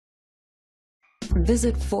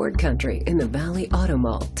Visit Ford Country in the Valley Auto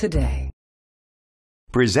Mall today.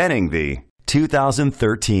 Presenting the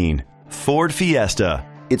 2013 Ford Fiesta.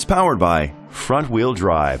 It's powered by front-wheel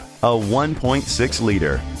drive, a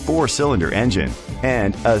 1.6-liter four-cylinder engine,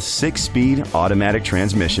 and a 6-speed automatic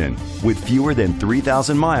transmission. With fewer than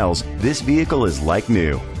 3,000 miles, this vehicle is like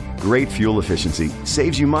new. Great fuel efficiency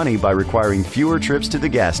saves you money by requiring fewer trips to the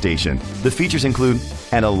gas station. The features include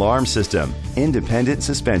an alarm system, independent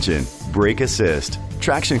suspension, brake assist,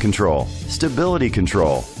 traction control, stability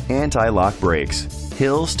control, anti-lock brakes,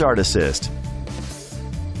 hill start assist.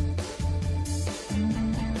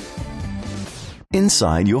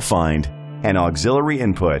 Inside you'll find an auxiliary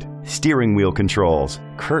input, steering wheel controls,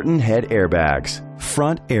 curtain head airbags,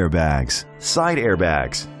 front airbags,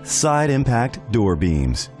 side impact door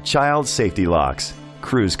beams, child safety locks,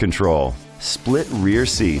 cruise control, split rear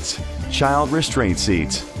seats, child restraint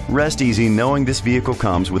seats. Rest easy knowing this vehicle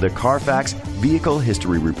comes with a Carfax Vehicle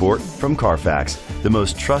History Report from Carfax, the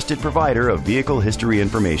most trusted provider of vehicle history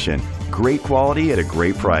information. Great quality at a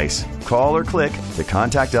great price. Call or click to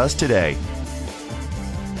contact us today.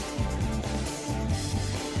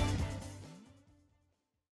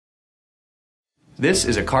 This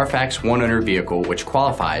is a Carfax one-owner vehicle which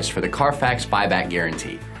qualifies for the Carfax buyback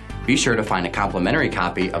guarantee. Be sure to find a complimentary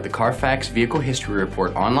copy of the Carfax Vehicle History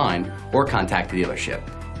Report online or contact the dealership.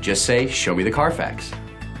 Just say, "Show me the Carfax."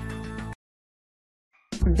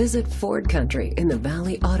 Visit Ford Country in the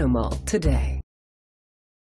Valley Auto Mall today.